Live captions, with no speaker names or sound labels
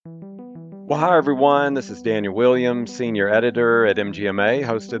Well, hi, everyone. This is Daniel Williams, Senior Editor at MGMA,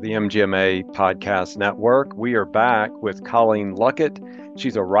 host of the MGMA Podcast Network. We are back with Colleen Luckett.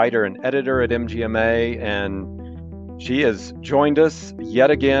 She's a writer and editor at MGMA, and she has joined us yet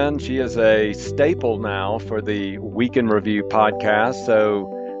again. She is a staple now for the Week in Review podcast.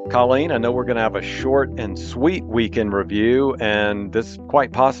 So, Colleen, I know we're going to have a short and sweet week in review, and this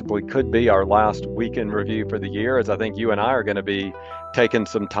quite possibly could be our last week in review for the year, as I think you and I are going to be taking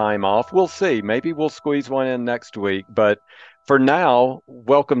some time off. We'll see. Maybe we'll squeeze one in next week. But for now,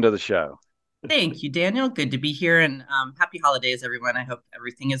 welcome to the show. Thank you, Daniel. Good to be here, and happy holidays, everyone. I hope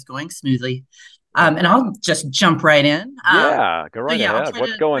everything is going smoothly. And I'll just jump right in. Yeah, go So right yeah, ahead.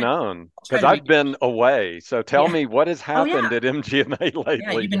 What's going on? I'll try Because to I've make it. been away. So tell Yeah. me what has Oh happened yeah. at MGMA Yeah. You've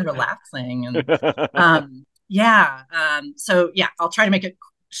lately. been relaxing, and yeah. So yeah, I'll try to make it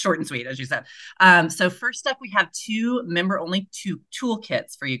short and sweet, as you said. So first up, we have two member-only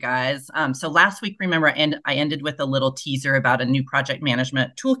toolkits for you guys. So last week, remember, I ended with a little teaser about a new project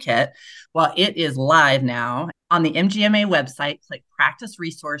management toolkit. Well, it is live now on the MGMA website. Click Practice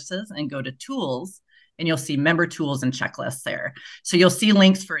Resources and go to Tools, and you'll see member tools and checklists there. So you'll see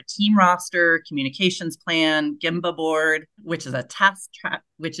links for a team roster, communications plan, Gemba board, which is a task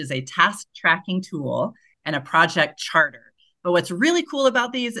tracking tool, and a project charter. But what's really cool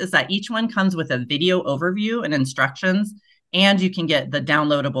about these is that each one comes with a video overview and instructions, and you can get the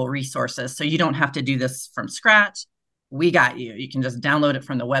downloadable resources. So you don't have to do this from scratch. We got you. You can just download it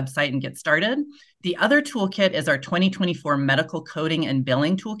from the website and get started. The other toolkit is our 2024 Medical Coding and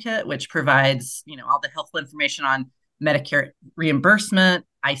Billing Toolkit, which provides, all the helpful information on Medicare reimbursement,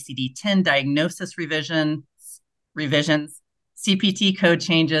 ICD-10 diagnosis revisions, CPT code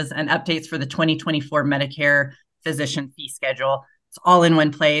changes, and updates for the 2024 Medicare physician fee schedule. It's all in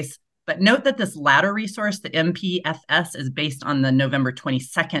one place. But note that this latter resource, the MPFS, is based on the November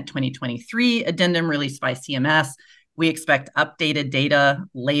 22nd, 2023 addendum released by CMS. We expect updated data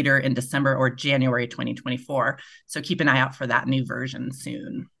later in December or January 2024. So keep an eye out for that new version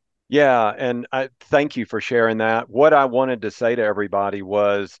soon. Yeah, and I thank you for sharing that. What I wanted to say to everybody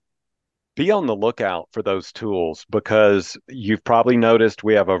was be on the lookout for those tools because you've probably noticed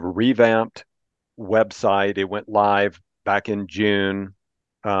we have a revamped website. It went live back in June.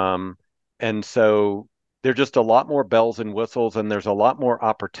 And so there's just a lot more bells and whistles, and there's a lot more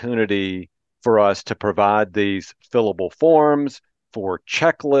opportunity for us to provide these fillable forms, for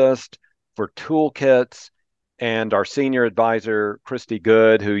checklists, for toolkits. And our senior advisor, Christy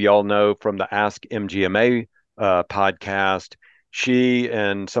Good, who y'all know from the Ask MGMA podcast, she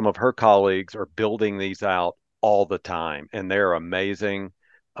and some of her colleagues are building these out all the time, and they're amazing.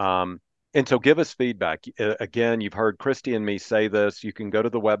 And so give us feedback. Again, you've heard Christy and me say this. You can go to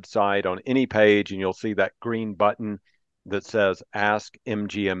the website on any page and you'll see that green button that says Ask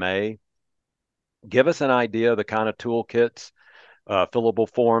MGMA. Give us an idea of the kind of toolkits, fillable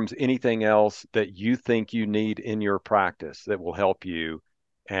forms, anything else that you think you need in your practice that will help you.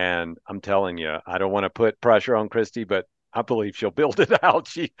 And I'm telling you, I don't want to put pressure on Christy, but I believe she'll build it out.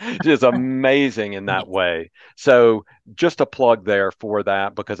 She is amazing in that way. So just a plug there for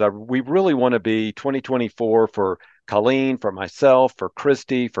that because we really want to be 2024 for Colleen, for myself, for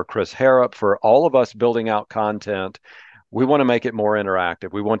Christy, for Chris Harrop, for all of us building out content. We want to make it more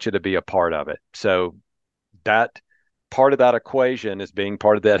interactive. We want you to be a part of it. So that part of that equation is being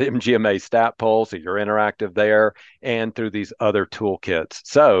part of that MGMA stat poll. So you're interactive there and through these other toolkits.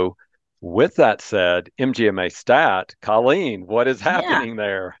 So with that said, MGMA stat, Colleen, what is Yeah, happening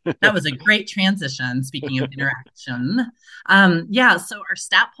there? that was a great transition. Speaking of interaction. Yeah, so our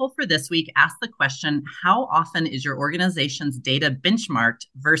stat poll for this week asked the question: how often is your organization's data benchmarked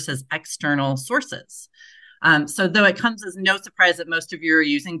versus external sources? So, though it comes as no surprise that most of you are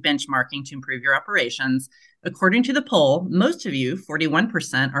using benchmarking to improve your operations, according to the poll, most of you,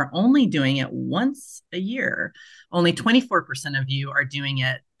 41%, are only doing it once a year. Only 24% of you are doing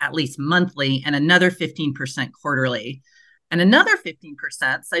it at least monthly, and another 15% quarterly. And another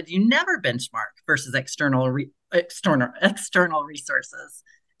 15% said you never benchmark versus external resources.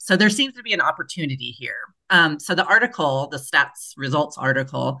 So there seems to be an opportunity here. So the article, the stats results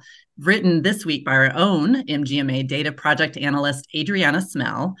article, written this week by our own MGMA data project analyst, Adriana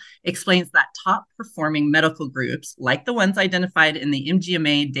Smell, explains that top performing medical groups, like the ones identified in the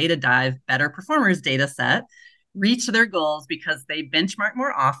MGMA Data Dive Better Performers data set, reach their goals because they benchmark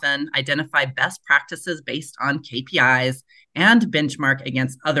more often, identify best practices based on KPIs, and benchmark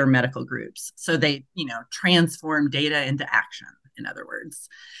against other medical groups. So they, transform data into action in other words.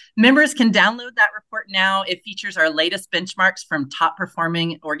 Members can download that report now. It features our latest benchmarks from top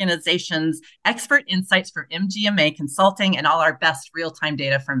performing organizations, expert insights for MGMA consulting, and all our best real-time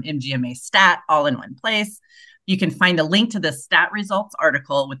data from MGMA Stat all in one place. You can find a link to the stat results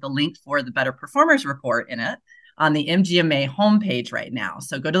article with the link for the Better Performers report in it on the MGMA homepage right now.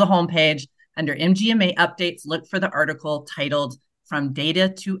 So go to the homepage under MGMA updates, look for the article titled From Data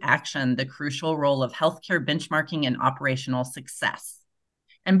to Action, the Crucial Role of Healthcare Benchmarking and Operational Success.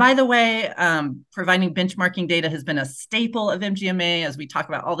 And by the way, providing benchmarking data has been a staple of MGMA, as we talk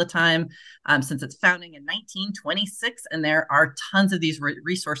about all the time, since its founding in 1926. And there are tons of these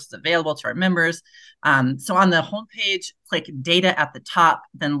resources available to our members. So on the homepage, click data at the top,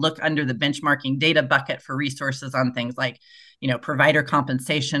 then look under the benchmarking data bucket for resources on things like, provider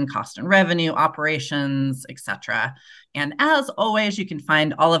compensation, cost and revenue, operations, etc. And as always, you can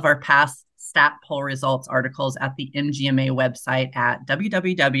find all of our past stat poll results articles at the MGMA website at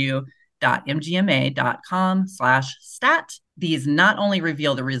www.mgma.com/stat. These not only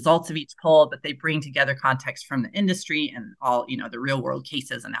reveal the results of each poll, but they bring together context from the industry and all, the real world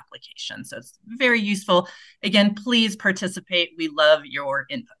cases and applications. So it's very useful. Again, please participate. We love your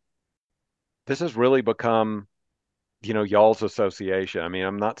input. This has really become, y'all's association. I mean,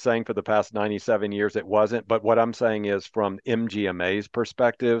 I'm not saying for the past 97 years it wasn't, but what I'm saying is from MGMA's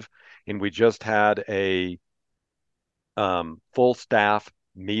perspective, and we just had a full staff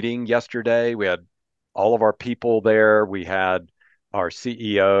meeting yesterday. We had all of our people there. We had our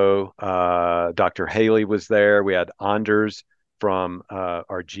CEO, Dr. Haley was there. We had Anders from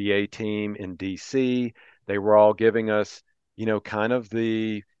our GA team in DC. They were all giving us, kind of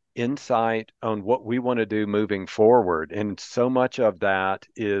the insight on what we want to do moving forward. And so much of that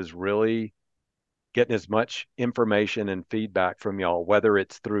is really getting as much information and feedback from y'all, whether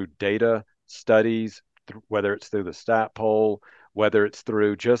it's through data studies, whether it's through the stat poll, whether it's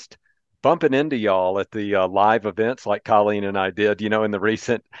through just bumping into y'all at the live events like Colleen and I did, in the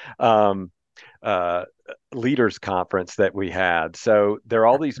recent leaders conference that we had. So there are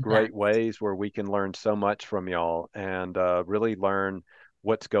all these great ways where we can learn so much from y'all and really learn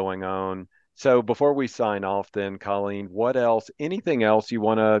what's going on. So before we sign off then, Colleen, anything else you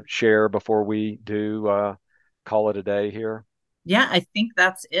want to share before we do call it a day here? Yeah, I think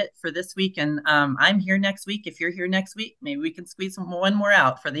that's it for this week. And I'm here next week. If you're here next week, maybe we can squeeze one more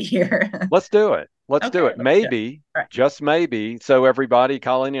out for the year. Let's do it. Let's do it. Maybe, right. Just maybe. So everybody,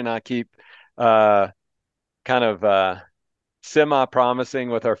 Colleen and I keep kind of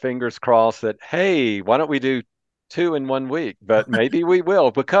semi-promising with our fingers crossed that, hey, why don't we do 2 in 1 week? But maybe we will,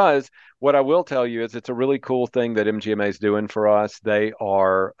 because what I will tell you is it's a really cool thing that MGMA is doing for us. They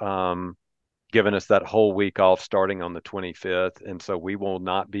are giving us that whole week off starting on the 25th. And so we will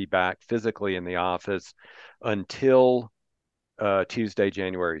not be back physically in the office until Tuesday,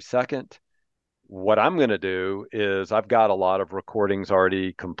 January 2nd. What I'm going to do is I've got a lot of recordings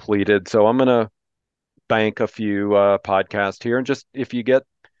already completed. So I'm going to bank a few podcasts here. And just if you get,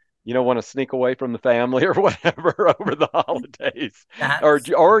 want to sneak away from the family or whatever over the holidays,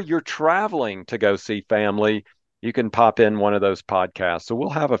 or you're traveling to go see family, you can pop in one of those podcasts. So we'll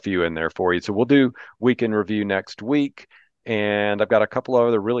have a few in there for you. So we'll do Week in Review next week. And I've got a couple of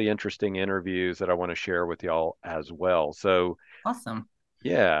other really interesting interviews that I want to share with y'all as well. So awesome.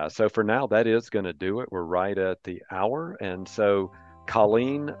 Yeah. So for now, that is going to do it. We're right at the hour. And so,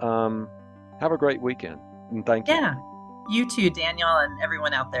 Colleen, have a great weekend. And thank you. Yeah. You too, Daniel, and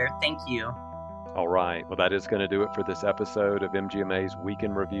everyone out there. Thank you. All right. Well, that is going to do it for this episode of MGMA's Week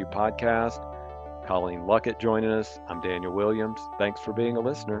in Review podcast. Colleen Luckett joining us. I'm Daniel Williams. Thanks for being a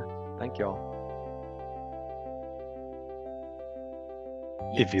listener. Thank y'all.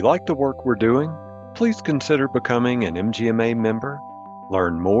 If you like the work we're doing, please consider becoming an MGMA member.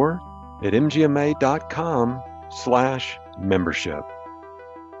 Learn more at mgma.com/membership.